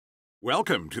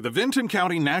Welcome to the Vinton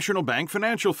County National Bank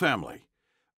financial family.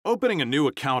 Opening a new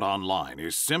account online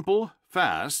is simple,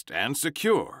 fast, and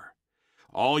secure.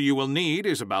 All you will need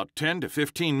is about 10 to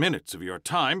 15 minutes of your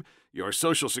time, your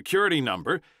Social Security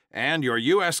number, and your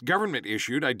U.S.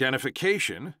 government-issued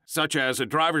identification, such as a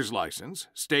driver's license,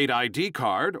 state ID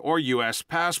card, or U.S.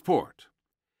 passport.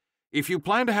 If you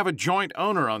plan to have a joint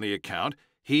owner on the account,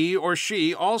 he or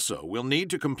she also will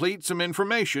need to complete some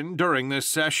information during this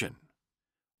session.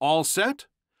 All set?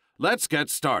 Let's get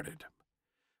started.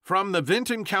 From the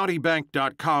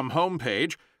VintonCountyBank.com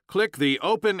homepage, click the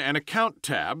Open an Account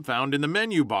tab found in the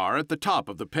menu bar at the top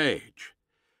of the page.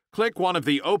 Click one of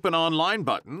the Open Online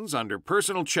buttons under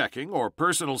Personal Checking or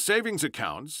Personal Savings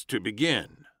Accounts to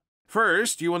begin.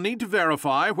 First, you will need to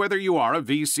verify whether you are a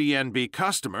VCNB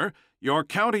customer, your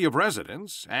county of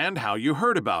residence, and how you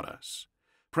heard about us.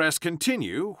 Press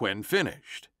Continue when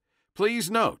finished.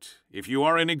 Please note, if you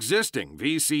are an existing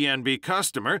VCNB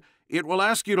customer, it will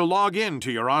ask you to log in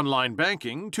to your online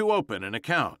banking to open an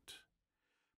account.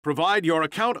 Provide your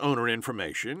account owner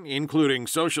information, including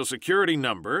Social Security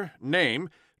number, name,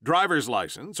 driver's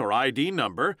license or ID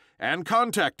number, and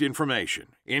contact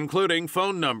information, including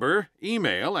phone number,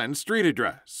 email, and street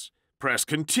address. Press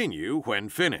Continue when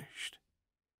finished.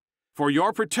 For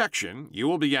your protection, you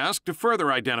will be asked to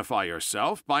further identify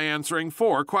yourself by answering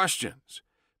 4 questions.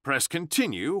 Press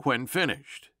Continue when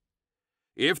finished.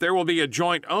 If there will be a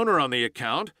joint owner on the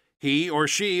account, he or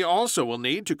she also will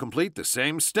need to complete the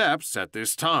same steps at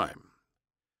this time.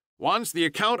 Once the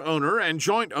account owner and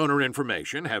joint owner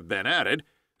information have been added,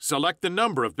 select the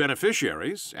number of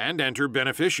beneficiaries and enter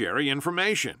beneficiary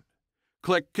information.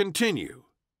 Click Continue.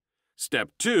 Step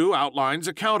 2 outlines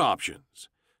account options.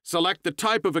 Select the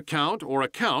type of account or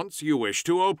accounts you wish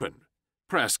to open.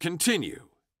 Press Continue.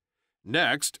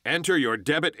 Next, enter your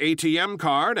debit ATM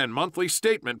card and monthly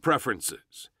statement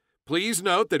preferences. Please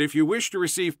note that if you wish to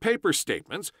receive paper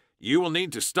statements, you will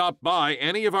need to stop by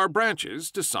any of our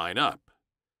branches to sign up.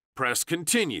 Press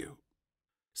Continue.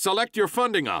 Select your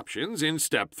funding options in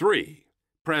Step 3.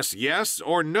 Press Yes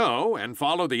or No and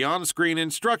follow the on-screen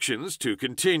instructions to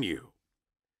continue.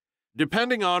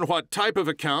 Depending on what type of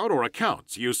account or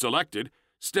accounts you selected,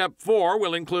 Step 4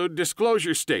 will include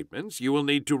disclosure statements you will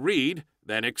need to read,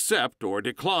 then accept or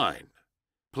decline.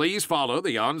 Please follow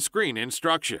the on-screen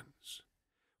instructions.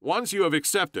 Once you have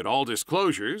accepted all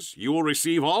disclosures, you will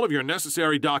receive all of your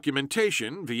necessary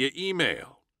documentation via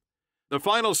email. The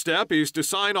final step is to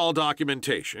sign all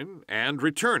documentation and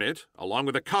return it, along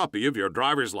with a copy of your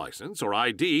driver's license or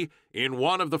ID, in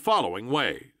one of the following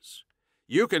ways.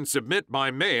 You can submit by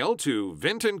mail to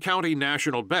Vinton County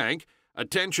National Bank,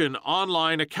 Attention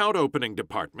Online Account Opening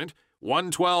Department,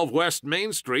 112 West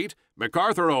Main Street,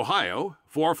 MacArthur, Ohio,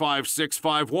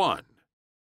 45651.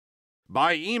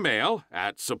 By email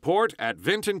at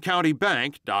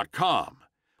support@VintonCountyBank.com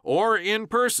or in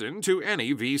person to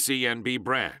any VCNB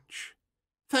branch.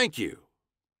 Thank you.